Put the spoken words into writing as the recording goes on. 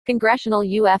Congressional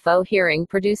UFO hearing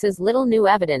produces little new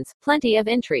evidence, plenty of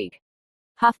intrigue.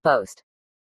 HuffPost.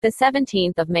 The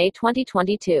 17th of May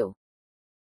 2022.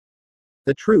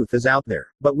 The truth is out there,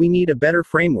 but we need a better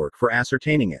framework for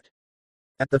ascertaining it.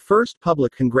 At the first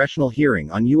public congressional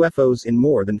hearing on UFOs in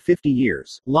more than 50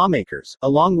 years, lawmakers,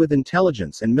 along with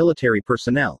intelligence and military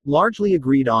personnel, largely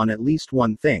agreed on at least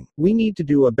one thing: we need to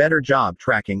do a better job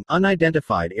tracking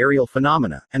unidentified aerial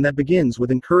phenomena, and that begins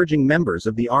with encouraging members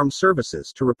of the armed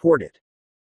services to report it.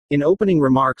 In opening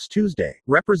remarks Tuesday,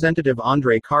 Representative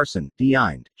Andre Carson,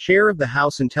 DIND, chair of the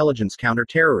House Intelligence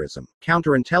Counterterrorism,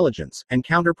 Counterintelligence, and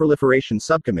Counterproliferation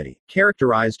Subcommittee,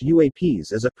 characterized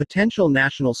UAPs as a potential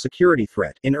national security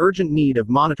threat in urgent need of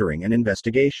monitoring and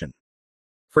investigation.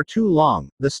 For too long,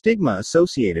 the stigma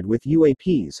associated with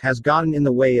UAPs has gotten in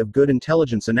the way of good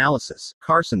intelligence analysis,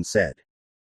 Carson said.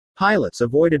 Pilots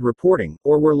avoided reporting,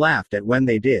 or were laughed at when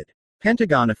they did.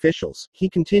 Pentagon officials, he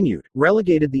continued,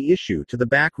 relegated the issue to the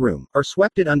back room, or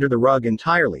swept it under the rug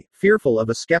entirely, fearful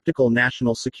of a skeptical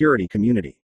national security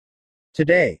community.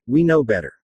 Today, we know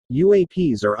better.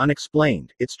 UAPs are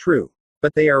unexplained, it's true.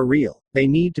 But they are real. They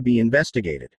need to be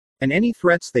investigated. And any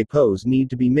threats they pose need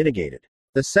to be mitigated.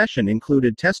 The session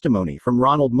included testimony from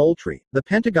Ronald Moultrie, the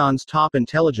Pentagon's top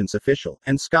intelligence official,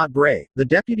 and Scott Bray, the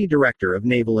Deputy Director of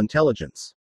Naval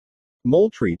Intelligence.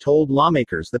 Moultrie told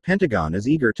lawmakers the Pentagon is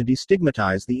eager to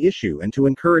destigmatize the issue and to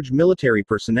encourage military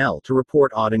personnel to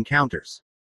report odd encounters.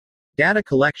 Data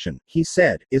collection, he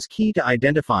said, is key to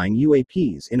identifying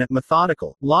UAPs in a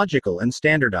methodical, logical, and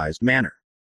standardized manner.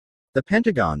 The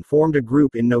Pentagon formed a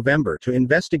group in November to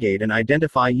investigate and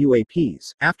identify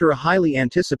UAPs, after a highly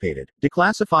anticipated,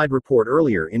 declassified report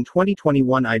earlier in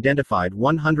 2021 identified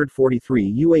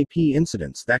 143 UAP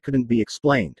incidents that couldn't be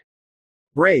explained.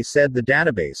 Bray said the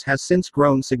database has since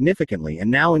grown significantly and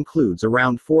now includes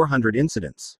around 400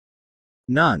 incidents.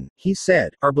 None, he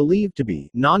said, are believed to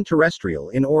be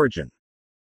non-terrestrial in origin.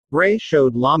 Bray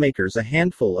showed lawmakers a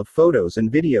handful of photos and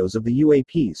videos of the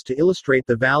UAPs to illustrate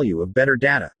the value of better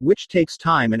data, which takes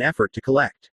time and effort to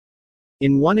collect.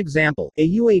 In one example,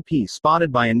 a UAP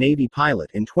spotted by a Navy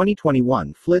pilot in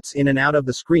 2021 flits in and out of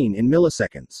the screen in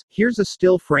milliseconds. Here's a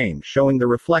still frame showing the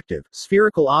reflective,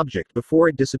 spherical object before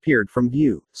it disappeared from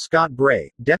view. Scott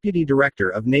Bray, Deputy Director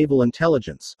of Naval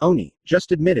Intelligence, ONI,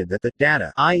 just admitted that the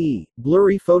data, i.e.,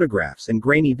 blurry photographs and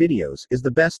grainy videos, is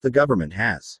the best the government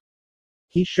has.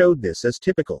 He showed this as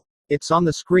typical. It's on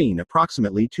the screen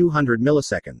approximately 200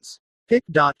 milliseconds.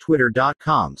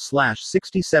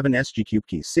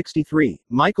 pic.twitter.com/67sgcubekey63,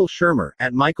 Michael Shermer,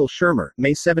 at Michael Shermer,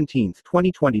 May 17,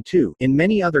 2022. In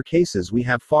many other cases we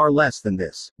have far less than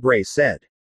this, Bray said.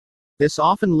 This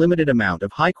often limited amount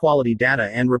of high-quality data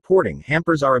and reporting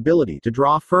hampers our ability to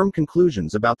draw firm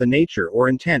conclusions about the nature or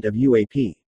intent of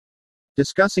UAP.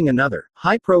 Discussing another,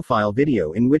 high-profile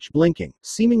video in which blinking,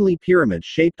 seemingly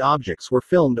pyramid-shaped objects were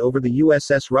filmed over the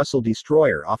USS Russell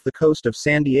destroyer off the coast of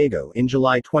San Diego in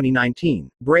July 2019,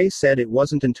 Bray said it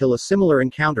wasn't until a similar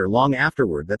encounter long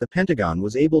afterward that the Pentagon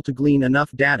was able to glean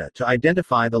enough data to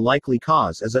identify the likely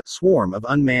cause as a swarm of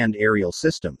unmanned aerial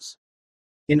systems.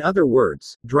 In other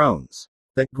words, drones.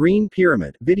 The green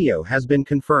pyramid video has been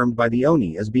confirmed by the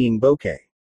ONI as being bokeh.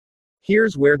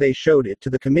 Here's where they showed it to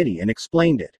the committee and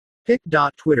explained it.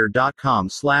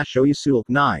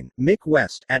 pic.twitter.com/oyusulk9, Mick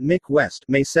West, at Mick West,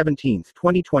 May 17,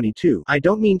 2022. I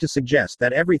don't mean to suggest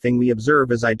that everything we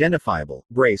observe is identifiable,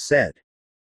 Bray said.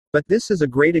 But this is a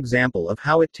great example of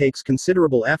how it takes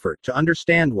considerable effort to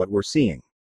understand what we're seeing.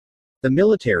 The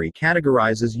military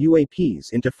categorizes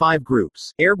UAPs into 5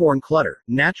 groups: airborne clutter,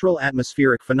 natural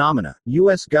atmospheric phenomena,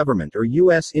 U.S. government or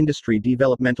U.S. industry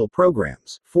developmental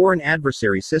programs, foreign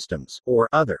adversary systems, or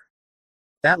other.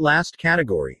 That last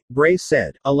category, Bray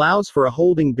said, allows for a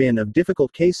holding bin of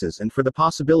difficult cases and for the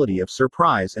possibility of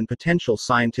surprise and potential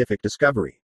scientific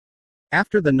discovery.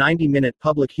 After the 90-minute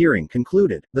public hearing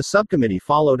concluded, the subcommittee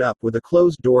followed up with a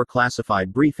closed-door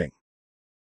classified briefing.